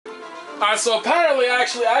Alright, so apparently I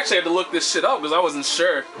actually had to look this shit up because I wasn't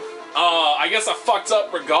sure. I guess I fucked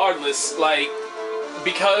up regardless, like,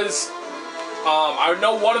 because I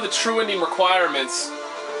know one of the true ending requirements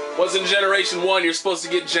was in Generation 1, you're supposed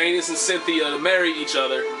to get Janus and Cynthia to marry each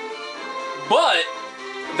other. But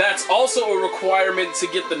that's also a requirement to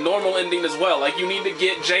get the normal ending as well. Like, you need to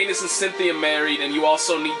get Janus and Cynthia married, and you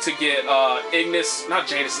also need to get Ignis, not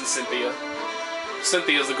Janus and Cynthia.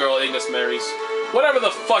 Cynthia's the girl Ignis marries. Whatever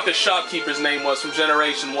the fuck the shopkeeper's name was from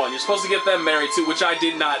Generation 1. You're supposed to get them married too, which I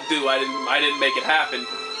did not do. I didn't make it happen.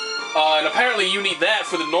 And apparently you need that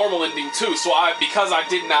for the normal ending too. So because I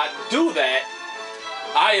did not do that,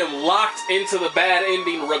 I am locked into the bad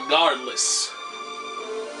ending regardless.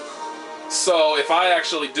 So if I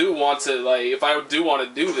actually do want to, like, if I do want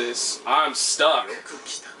to do this, I'm stuck.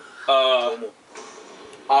 I'll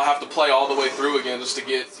have to play all the way through again just to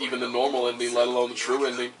get even the normal ending, let alone the true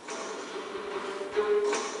ending.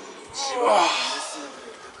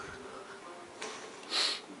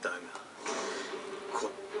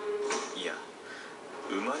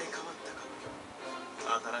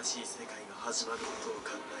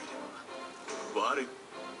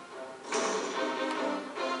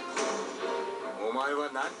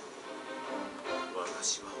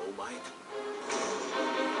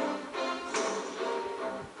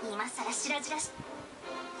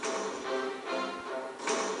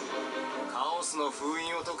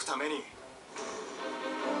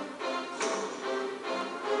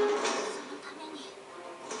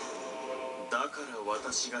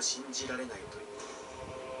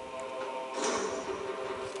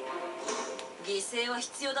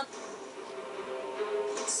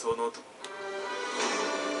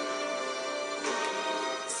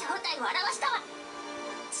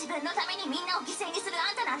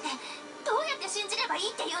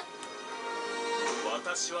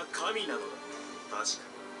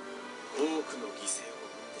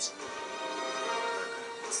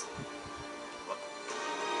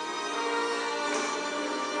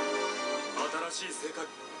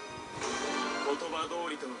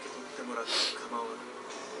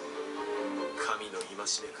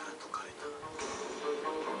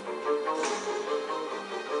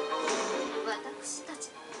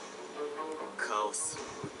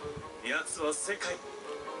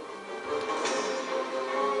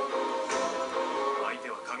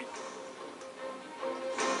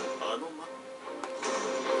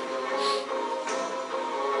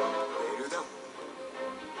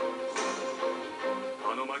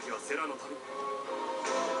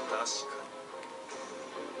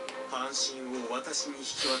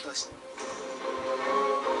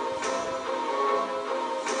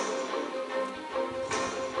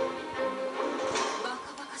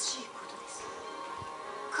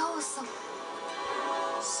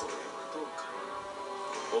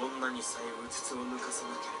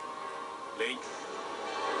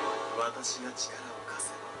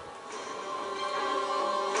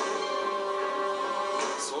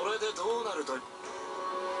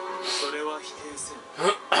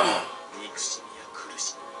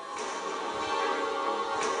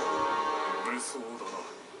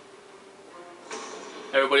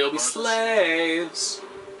 Everybody will be slaves.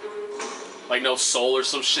 Like no soul or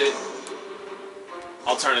some shit.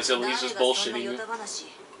 Alternatively, he's just bullshitting you.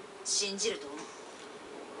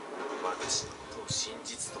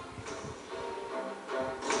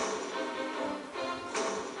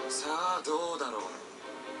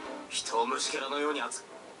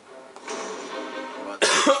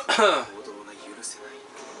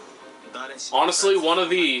 Honestly, one of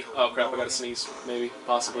the... Oh crap, I gotta sneeze. Maybe,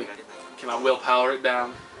 possibly. Can I willpower it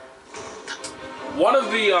down? One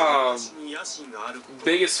of the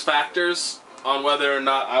biggest factors on whether or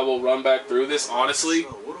not I will run back through this, honestly,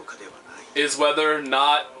 is whether or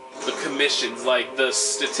not the commissions, like the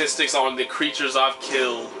statistics on the creatures I've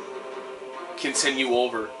killed, continue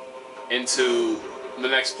over into the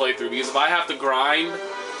next playthrough. Because if I have to grind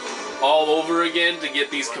all over again to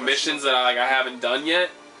get these commissions that I haven't done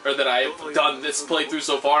yet, or that I've done this playthrough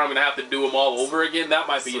so far, I'm going to have to do them all over again, that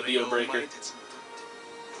might be a deal breaker.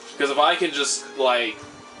 Because if I can just, like,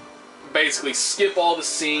 basically skip all the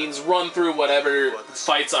scenes, run through whatever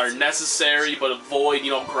fights are necessary, but avoid, you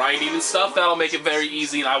know, grinding and stuff, that'll make it very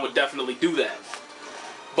easy, and I would definitely do that.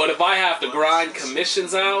 But if I have to grind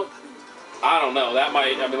commissions out, I don't know. That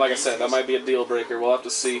might, I mean, like I said, that might be a deal breaker. We'll have to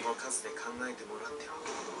see.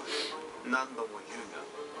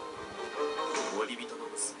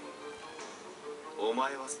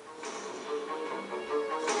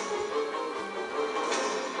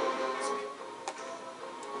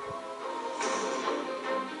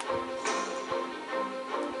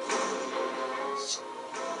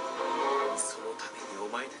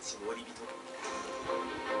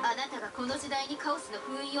 この時代にカオスの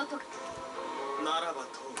封印を解く。ならば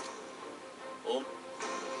とう。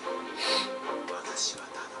私は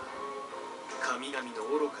ただ神々の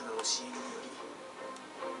愚かな教えにより、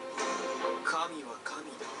神は神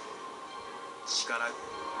だ、力、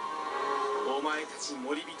お前たち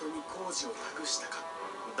森人に工事を託したか。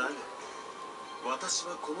だが私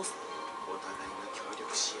はこのお互いが協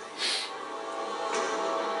力し合え。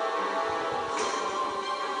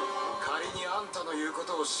仮にあんたの言うこ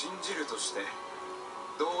とを信じるとして、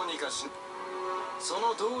どうにかし、そ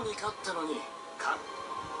のどうにかってのにか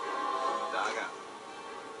だが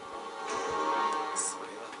それは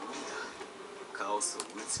無理だ。カオスを打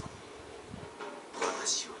つ、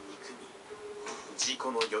私を憎み自己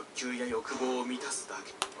の欲求や欲望を満たすだ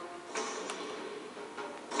け。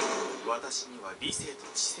私には理性と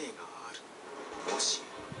知性がある。もし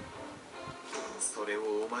それ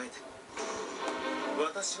をお前たち、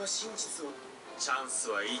私は真実を、チャンス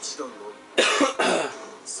は一度のみ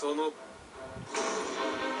そのど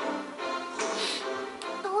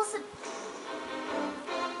うする。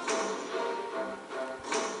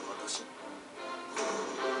私、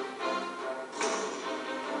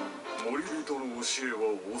森人の教えは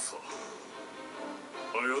多さ。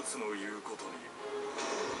あやつの言うことに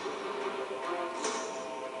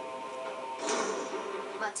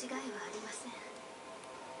間違いはありません。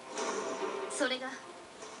それが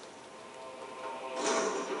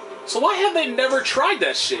So why have they never tried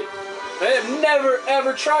that shit? They have never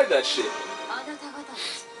ever tried that shit. あなた方は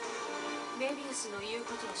メビウスの言う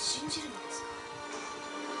ことを信じるのですか。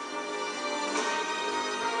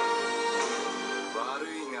悪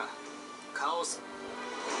いがカオス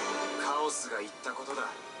が言ったことだ。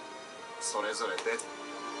それぞれ別。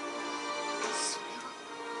それ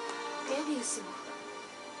はメビウスも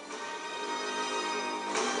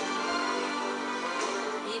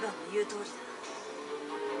リヴァの言う通りだ。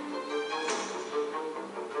も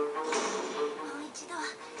う一度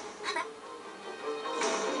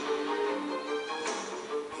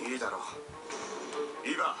いいだろう、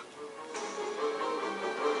リヴァ。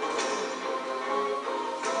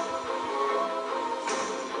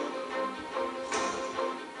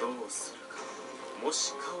どうするか。も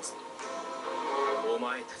しカオス、お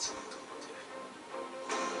前たちにとっ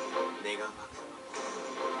て願わく。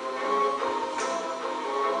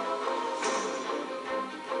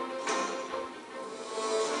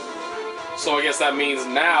So I guess that means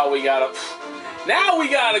now we gotta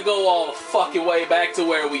go all the fucking way back to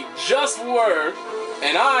where we just were,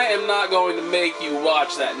 and I am not going to make you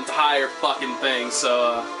watch that entire fucking thing.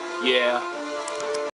 So yeah.